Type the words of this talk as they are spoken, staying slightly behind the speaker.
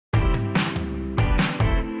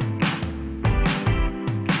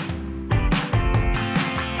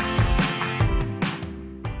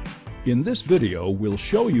In this video, we'll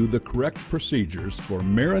show you the correct procedures for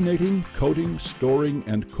marinating, coating, storing,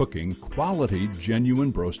 and cooking quality genuine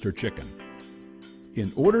broaster chicken.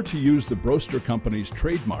 In order to use the Broaster Company's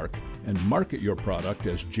trademark and market your product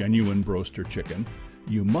as Genuine Broaster Chicken,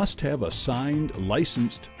 you must have a signed,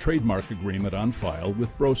 licensed trademark agreement on file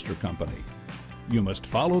with Broaster Company. You must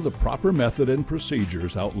follow the proper method and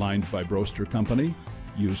procedures outlined by Broaster Company,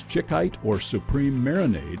 use Chickite or Supreme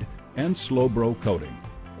marinade, and slow bro coating,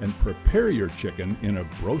 and prepare your chicken in a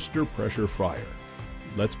broaster pressure fryer.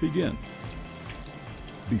 Let's begin.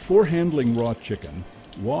 Before handling raw chicken,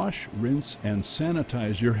 wash, rinse, and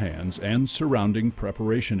sanitize your hands and surrounding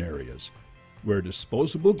preparation areas. Wear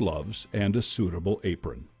disposable gloves and a suitable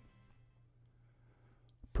apron.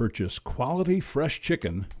 Purchase quality fresh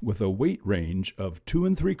chicken with a weight range of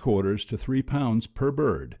 2 3/4 to 3 pounds per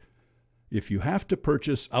bird. If you have to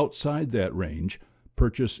purchase outside that range,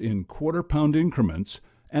 purchase in quarter-pound increments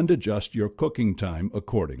and adjust your cooking time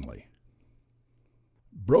accordingly.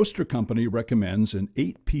 Broaster Company recommends an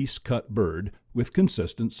 8-piece cut bird with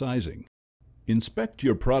consistent sizing. Inspect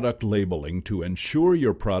your product labeling to ensure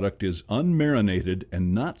your product is unmarinated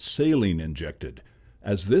and not saline injected,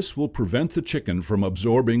 as this will prevent the chicken from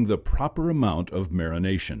absorbing the proper amount of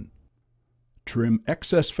marination. Trim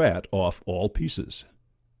excess fat off all pieces.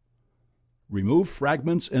 Remove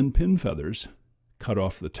fragments and pin feathers, cut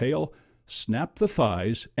off the tail, snap the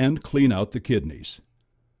thighs, and clean out the kidneys.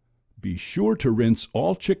 Be sure to rinse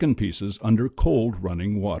all chicken pieces under cold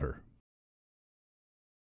running water.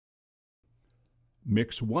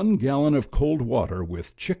 Mix 1 gallon of cold water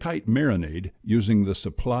with Chickite marinade using the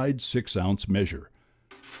supplied 6-ounce measure.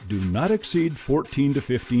 Do not exceed 14 to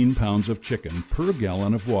 15 pounds of chicken per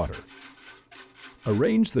gallon of water.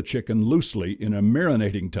 Arrange the chicken loosely in a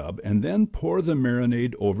marinating tub and then pour the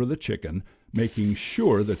marinade over the chicken, making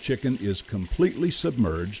sure the chicken is completely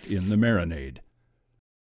submerged in the marinade.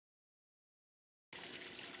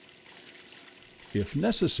 If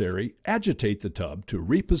necessary, agitate the tub to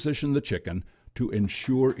reposition the chicken to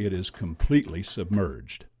ensure it is completely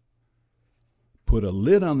submerged. Put a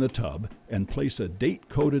lid on the tub and place a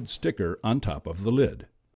date-coated sticker on top of the lid.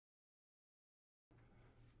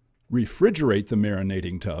 Refrigerate the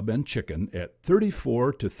marinating tub and chicken at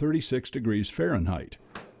 34 to 36 degrees Fahrenheit.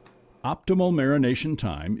 Optimal marination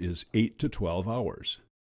time is 8 to 12 hours.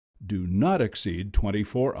 Do not exceed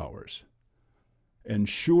 24 hours.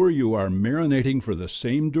 Ensure you are marinating for the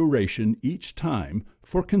same duration each time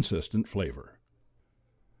for consistent flavor.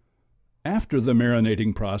 After the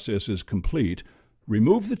marinating process is complete,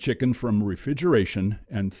 remove the chicken from refrigeration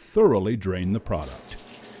and thoroughly drain the product.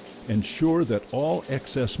 Ensure that all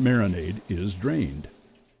excess marinade is drained.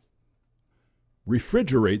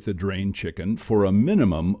 Refrigerate the drained chicken for a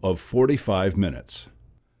minimum of 45 minutes.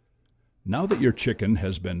 Now that your chicken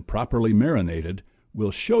has been properly marinated,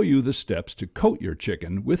 we'll show you the steps to coat your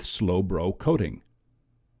chicken with slow bro coating.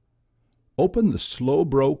 Open the slow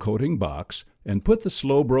bro coating box and put the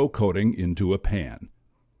slow bro coating into a pan.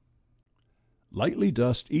 Lightly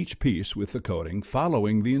dust each piece with the coating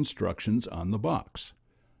following the instructions on the box.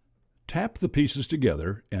 Tap the pieces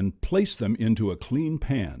together and place them into a clean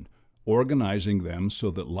pan, organizing them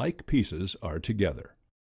so that like pieces are together.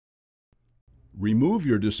 Remove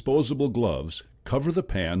your disposable gloves, cover the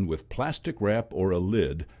pan with plastic wrap or a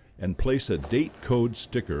lid, and place a date code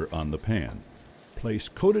sticker on the pan. Place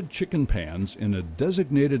coated chicken pans in a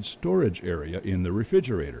designated storage area in the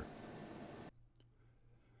refrigerator.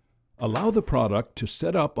 Allow the product to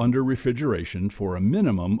set up under refrigeration for a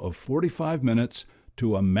minimum of 45 minutes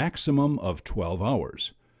to a maximum of 12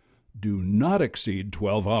 hours. Do not exceed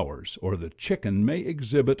 12 hours, or the chicken may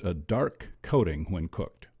exhibit a dark coating when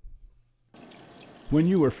cooked. When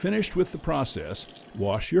you are finished with the process,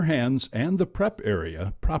 wash your hands and the prep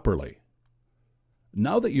area properly.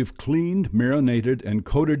 Now that you've cleaned, marinated, and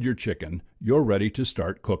coated your chicken, you're ready to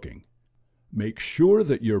start cooking. Make sure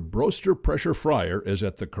that your broaster pressure fryer is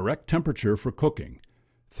at the correct temperature for cooking,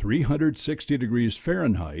 360 degrees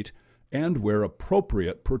Fahrenheit, and wear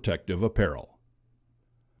appropriate protective apparel.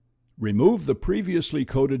 Remove the previously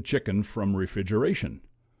coated chicken from refrigeration.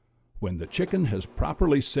 When the chicken has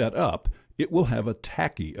properly set up, it will have a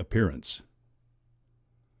tacky appearance.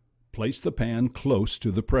 Place the pan close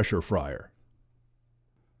to the pressure fryer.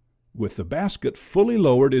 With the basket fully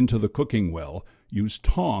lowered into the cooking well, use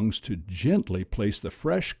tongs to gently place the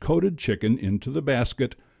fresh coated chicken into the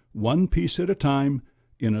basket, 1 piece at a time,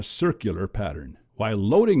 in a circular pattern. While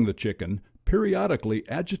loading the chicken, periodically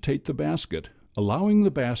agitate the basket, allowing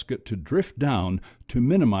the basket to drift down to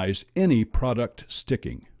minimize any product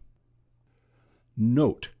sticking.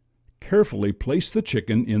 Note: carefully place the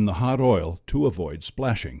chicken in the hot oil to avoid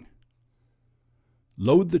splashing.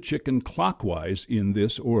 Load the chicken clockwise in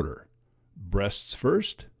this order: breasts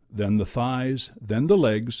first, then the thighs, then the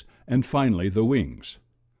legs, and finally the wings.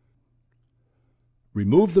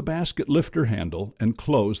 Remove the basket lifter handle and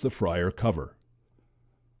close the fryer cover.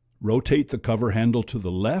 Rotate the cover handle to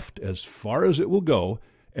the left as far as it will go,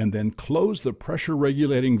 and then close the pressure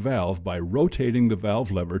regulating valve by rotating the valve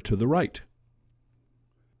lever to the right.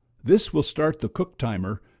 This will start the cook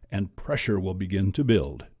timer and pressure will begin to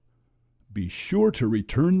build. Be sure to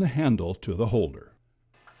return the handle to the holder.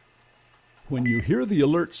 When you hear the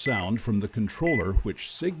alert sound from the controller which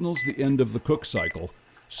signals the end of the cook cycle,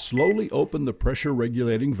 slowly open the pressure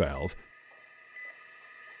regulating valve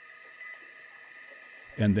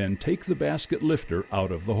and then take the basket lifter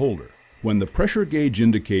out of the holder. When the pressure gauge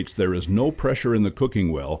indicates there is no pressure in the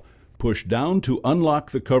cooking well, push down to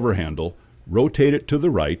unlock the cover handle, rotate it to the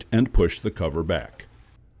right, and push the cover back.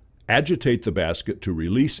 Agitate the basket to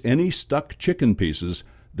release any stuck chicken pieces,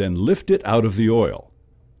 then lift it out of the oil.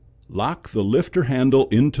 Lock the lifter handle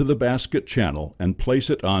into the basket channel and place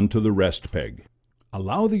it onto the rest peg.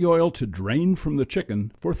 Allow the oil to drain from the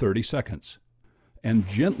chicken for 30 seconds, and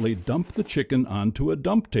gently dump the chicken onto a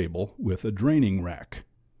dump table with a draining rack.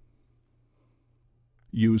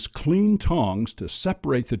 Use clean tongs to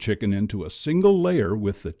separate the chicken into a single layer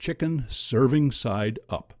with the chicken serving side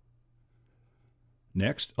up.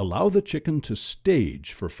 Next, allow the chicken to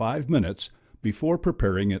stage for 5 minutes before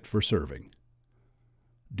preparing it for serving.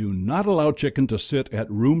 Do not allow chicken to sit at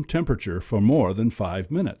room temperature for more than 5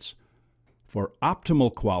 minutes. For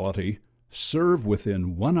optimal quality, serve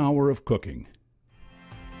within 1 hour of cooking.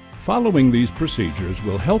 Following these procedures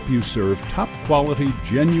will help you serve top-quality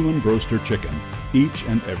genuine broaster chicken each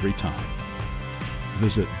and every time.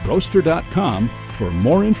 Visit broaster.com for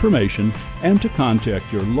more information and to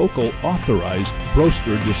contact your local authorized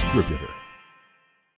broaster distributor.